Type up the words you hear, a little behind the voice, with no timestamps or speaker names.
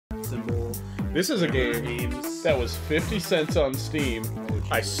symbol. This is a game that was 50 cents on Steam. Oh,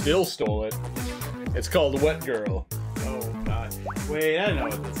 I still stole it. It's called Wet Girl. Oh god. Wait, I know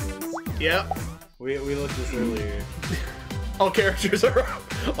what this is. Yep. We looked this earlier.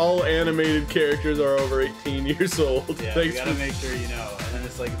 All animated characters are over 18 years old. Yeah, we gotta make sure you know. And then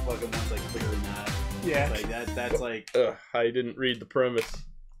it's like fucking one's like clearly not. Yeah. It's like that's like. I didn't read the premise.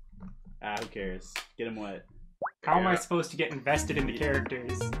 Who cares? Get him wet. How am I supposed to get invested in the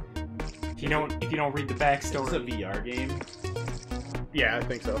characters if you don't read the backstory? Is this a VR game? Yeah, I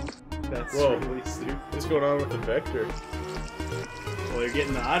think so. That's Whoa. really stupid. What's going on with the vector? Well, you're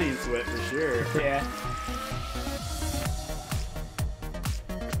getting the audience wet for sure. Yeah.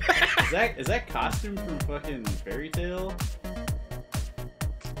 Is that costume from fucking Fairy Tail? I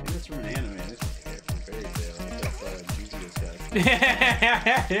think it's from an anime. It's from Fairy Tail. I think that's Juju's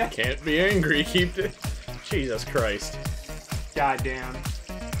costume. Can't be angry. Keep it. Jesus Christ. Goddamn.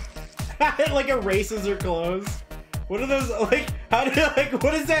 It like erases her clothes. What are those like? How do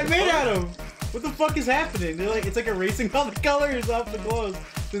what is that made out of? What the fuck is happening? They're like, it's like erasing all the colors off the clothes.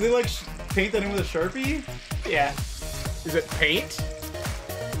 Do they like paint that in with a Sharpie? Yeah. Is it paint?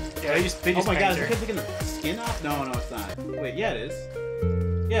 Yeah, they just oh my god, is paint it taking the skin off? No, it's not. Wait, yeah, it is.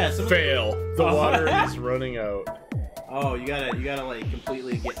 Yeah, Fail. The water is running out. Oh, you gotta like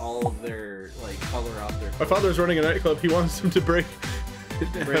completely get all of their like color off their clothes. My father's running a nightclub. He wants him to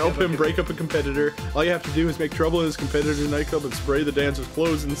help him break up a competitor. All you have to do is make trouble in his competitor's nightclub and spray the dancer's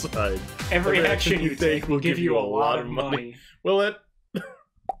clothes inside. Every action you take will give you a lot of money. Will it?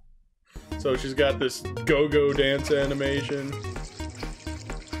 So she's got this go-go dance animation.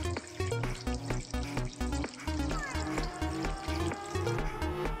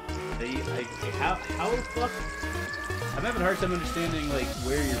 How the fuck? I'm having a hard time understanding like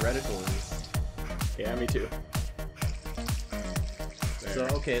where your reticle is. Yeah, me too. There. So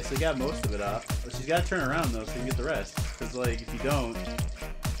okay, so you got most of it off. But she's got to turn around though, so you can get the rest. Because like if you don't,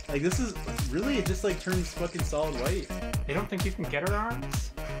 like this is really it just like turns fucking solid white. They don't think you can get her arms?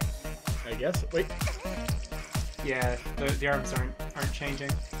 I guess. Wait. Yeah, the arms aren't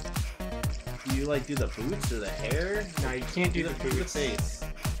changing. Do you like do the boots or the hair? No, you can't do the boots. Do the face.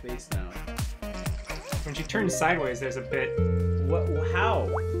 Face now. When she turns sideways, there's a bit. What? How?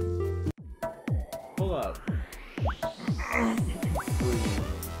 Pull up.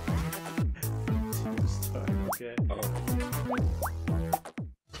 Okay.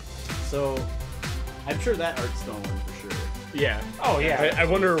 So, I'm sure that art's stolen for sure. Yeah. Oh yeah. I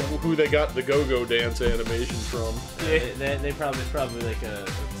wonder who they got the go-go dance animation from. Yeah. They probably, it's probably like a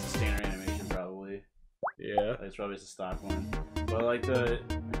standard animation probably. Yeah. It's probably just a stock one. But like the.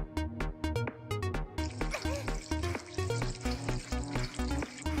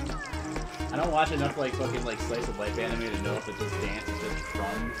 I don't watch enough like fucking like slice of life anime to know if it's just dance is just from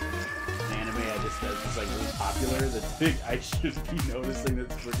an anime. That's just like really popular. That I should be noticing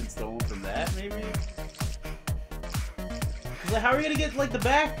that's freaking stolen from that maybe. Like, how are you gonna get like the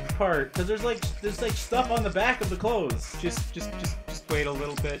back part? Because there's like stuff on the back of the clothes. Just wait a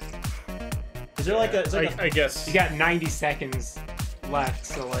little bit. Is there like a? I guess you got 90 seconds left,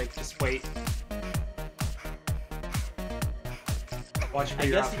 so like just wait. Watch for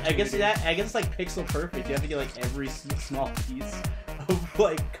your opportunity. I guess it's like pixel perfect. You have to get like every small piece of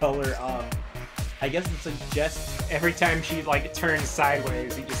like color off. I guess it's like just every time she like turns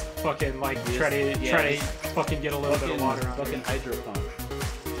sideways, you just fucking like try to fucking get a little bit of water on fucking hydro pump. Is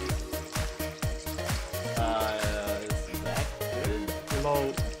that good? You're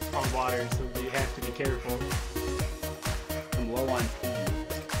low on water, so you have to be careful. I'm low on pee.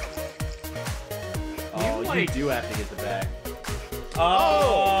 Oh, you do have to get the back.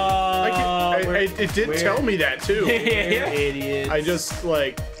 Oh! It did tell me that too. We're idiots. I just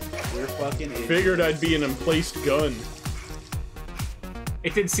like we're fucking idiots. Figured I'd be an emplaced gun.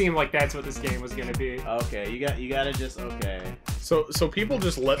 It did seem like that's what this game was gonna be. Okay, you gotta just okay. So people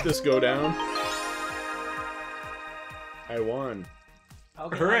just let this go down. I won.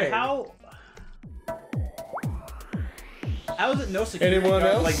 Okay, hooray! How is it no security? Anyone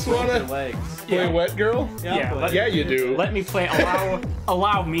else like wanna legs? play Wet Girl? Yeah, you do. Let me play.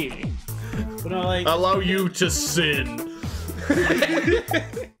 Allow me. But no, like allow you to sin.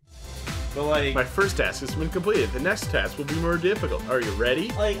 But like my first task has been completed. The next task will be more difficult. Are you ready?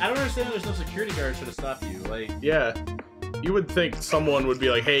 Like I don't understand. There's no security guards to stop you. Like yeah. You would think someone would be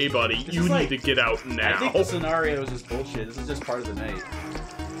like, hey buddy, you need to get out now. I think the scenario is just bullshit. This is just part of the night.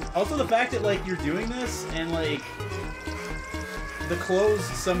 Also the fact that like you're doing this and like the clothes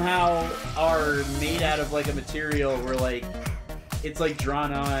somehow are made out of like a material where like it's like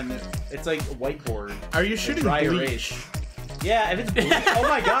drawn on, it's like a whiteboard. Are you shooting dry bleach? erase. Yeah, if it's bleach, oh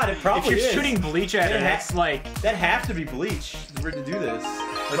my god, it probably is. If you're shooting bleach at it, it's like... That have to be bleach for to do this.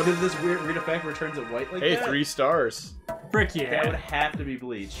 Like, did this weird effect where it turns it white like that? Hey, 3 stars. Frick yeah. That would have to be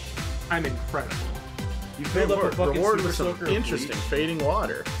bleach. I'm incredible. You filled up a fucking reward super with some soaker interesting fading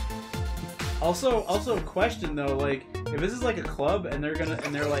water. Also, a question though, like, if this is like a club and they're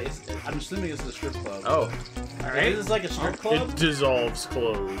like, I'm assuming it's a strip club. Oh. Alright. If this is like a strip club? It dissolves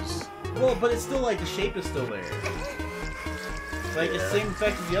clothes. Well, but it's still like, the shape is still there. It's like, it's the same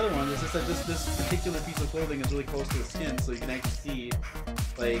effect as the other one, it's just that this particular piece of clothing is really close to the skin, so you can actually see,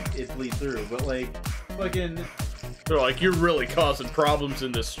 like, it bleed through. But like, fucking... They're like, you're really causing problems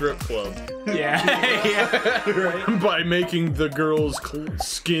in this strip club. Yeah. Yeah. Right? By making the girl's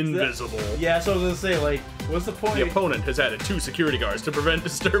skin visible. Yeah, so I was gonna say, like, what's the point? The opponent has added 2 security guards to prevent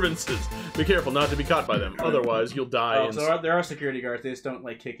disturbances. Be careful not to be caught by them, otherwise you'll die. Oh, so there are security guards, they just don't,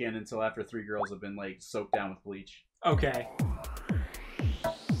 like, kick in until after 3 girls have been, like, soaked down with bleach. Okay.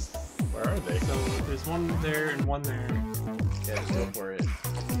 Where are they? So there's one there and one there. Yeah, just go for it.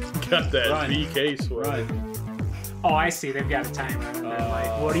 Got that Run. VK sword. Run. Oh, I see. They've got a timer. And they're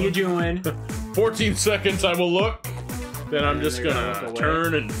like, what are you doing? 14 seconds, I will look. Then I'm just gonna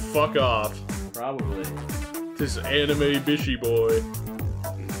turn and fuck off. Probably. This anime bishy boy.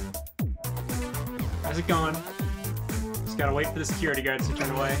 How's it going? Just gotta wait for the security guards to turn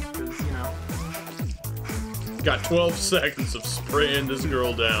away, because, you know. Got 12 seconds of spraying this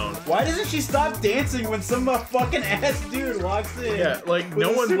girl down. Why doesn't she stop dancing when some fucking ass dude walks in? Yeah, like,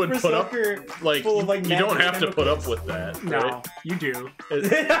 no one would put up, like, full of, like, you don't have to put up chemicals. with that. No, Right? you do.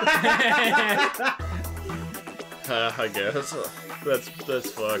 I guess. That's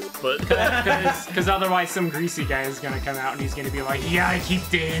fucked, but... Because otherwise some greasy guy is gonna come out and he's gonna be like, you gotta keep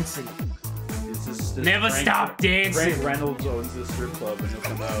dancing. This Never stop dancing. Frank Reynolds owns this strip club and he'll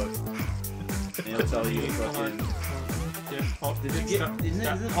come out. And he'll tell you fucking... Yeah. Oh, Did you get... Isn't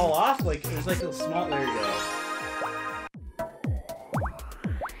it all off? Like, there's like a small... There you go.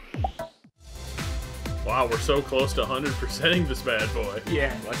 Wow, we're so close to 100%ing this bad boy.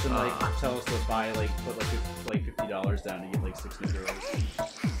 Yeah. Watch them, like, tell us to buy, like, put, like $50 down to get, like, 6 new girls. Is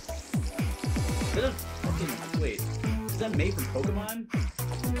that a fucking... Wait. Is that made from Pokemon?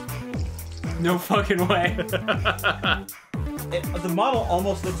 No fucking way. The model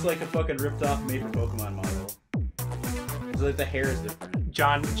almost looks like a fucking ripped off made from Pokemon model. It's like the hair is different.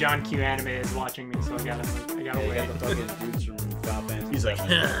 John Q Anime is watching me, so I gotta Yeah, wait. you got the fucking dudes from Final Fantasy. He's like,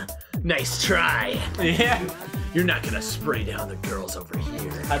 huh, nice try. Yeah. You're not gonna spray down the girls over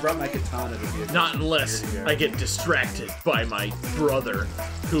here. I brought my katana to be a Not unless I get distracted by my brother,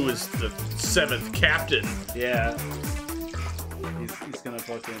 who is the 7th captain. Yeah. He's gonna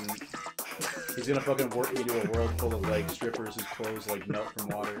fucking... He's gonna fucking warp me to a world full of, like, strippers whose clothes, like, melt from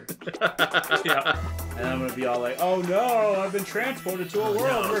water. Yeah. And I'm gonna be all like, oh no, I've been transported to a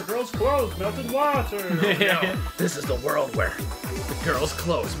world where girls' clothes melt in water! No, this is the world where the girls'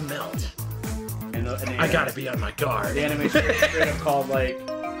 clothes melt. And I gotta be on my guard. The animation is straight up called, like,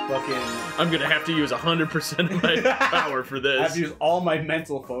 fucking... I'm gonna have to use 100% of my power for this. I have to use all my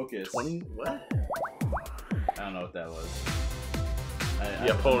mental focus. 20? What? I don't know what that was.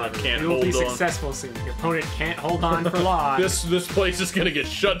 The opponent can't You will hold be on. successful soon. The opponent can't hold on for long. This place is gonna get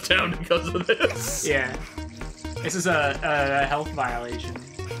shut down because of this. Yeah. This is a health violation.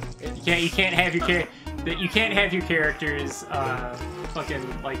 You can't have your characters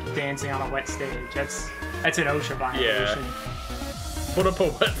fucking like dancing on a wet stage. That's an OSHA violation. Yeah. Put up a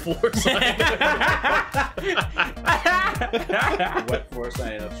wet floor sign. Wet floor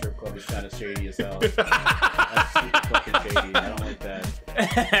sign in a strip club is kind of shady as hell. That's super fucking shady. I don't like that.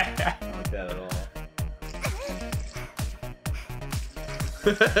 I don't like that at all.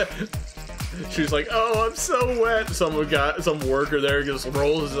 She's like, oh, I'm so wet. Some worker there just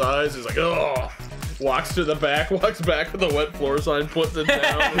rolls his eyes. He's like, oh. Walks to the back, walks back with a wet floor sign, puts it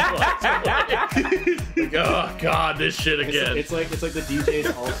down, and walks away. Like, oh god, this shit again. It's like the DJ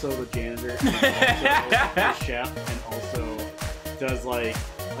is also the janitor, and also the chef, and also does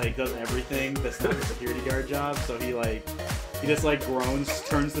does everything that's not the security guard job. So he just like groans,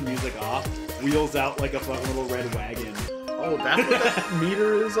 turns the music off, wheels out like a fucking little red wagon. Oh, that's what that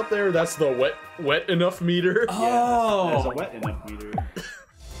meter is up there? That's the wet enough meter? Oh! Yeah, there's a wet enough meter.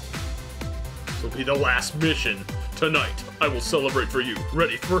 This will be the last mission. Tonight, I will celebrate for you.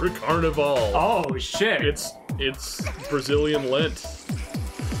 Ready for Carnival. Oh, shit. It's Brazilian Lent.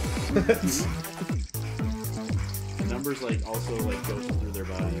 The numbers also go through their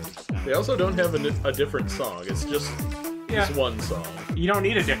body. They also don't have a different song. It's just this one song. You don't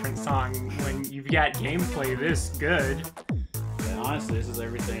need a different song when you've got gameplay this good. And honestly, this is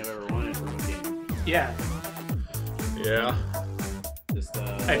everything I've ever wanted from a game. Yeah. Yeah. Just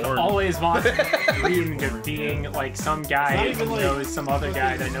I've always wanted dreamed of being like some guy It's not who even, like, knows some other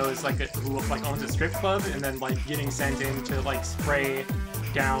guy that knows like who like owns a strip club, and then like getting sent in to like spray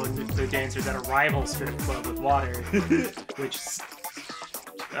down the dancers at a rival strip club with water, which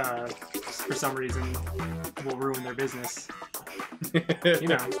for some reason will ruin their business. You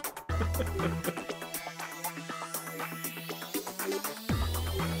know.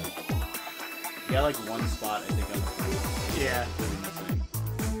 You got like one spot, I think, on the front.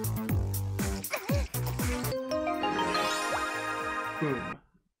 Yeah. Boom.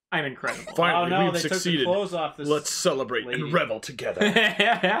 I'm incredible. Finally, Oh no, we've they took the succeeded. clothes off this. Let's celebrate lady. and revel together.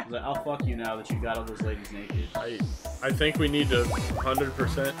 I was like, I'll fuck you now that you got all those ladies naked. I think we need to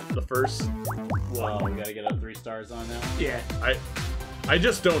 100% the first. Well, we gotta get up 3 stars on now. Yeah. I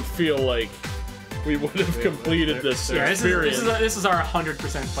just don't feel like we would have completed this Yeah, experience. this is our 100%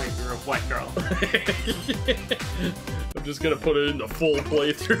 playthrough of Wet Girl. I'm just gonna put it in the full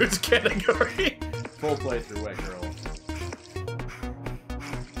playthroughs category. Full playthrough, Wet Girl.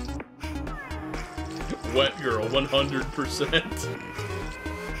 Wet Girl, 100%.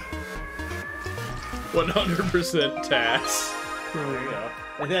 100% TAS. There you go.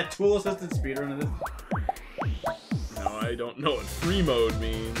 And that tool assisted speedrun of this. No, I don't know what free mode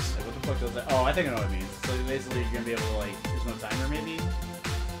means. Like, what the fuck does that? Oh, I think I know what it means. So basically, you're gonna be able to like. There's no timer, maybe. Is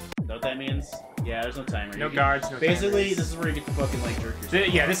that what that means? Yeah, there's no timer. No You can- guards, no Basically, timers. this is where you get to fucking like jerk yourself.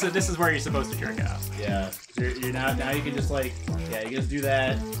 Yeah, this is where you're supposed to jerk off. Yeah. So you're now you can just like you can just do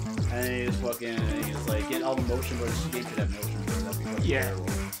that, and then you just fucking and you just like get all the motion, but this game should have motion blur. That'd be fucking Yeah. terrible.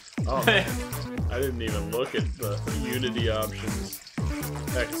 Oh, I didn't even look at the Unity options.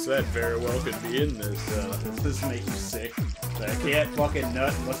 Heck, that very well could be in this. This make you sick. So I can't fucking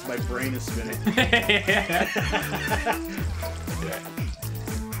nut unless my brain is spinning.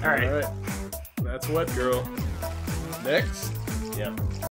 All right. Alright. That's Wet Girl. Next. Yep.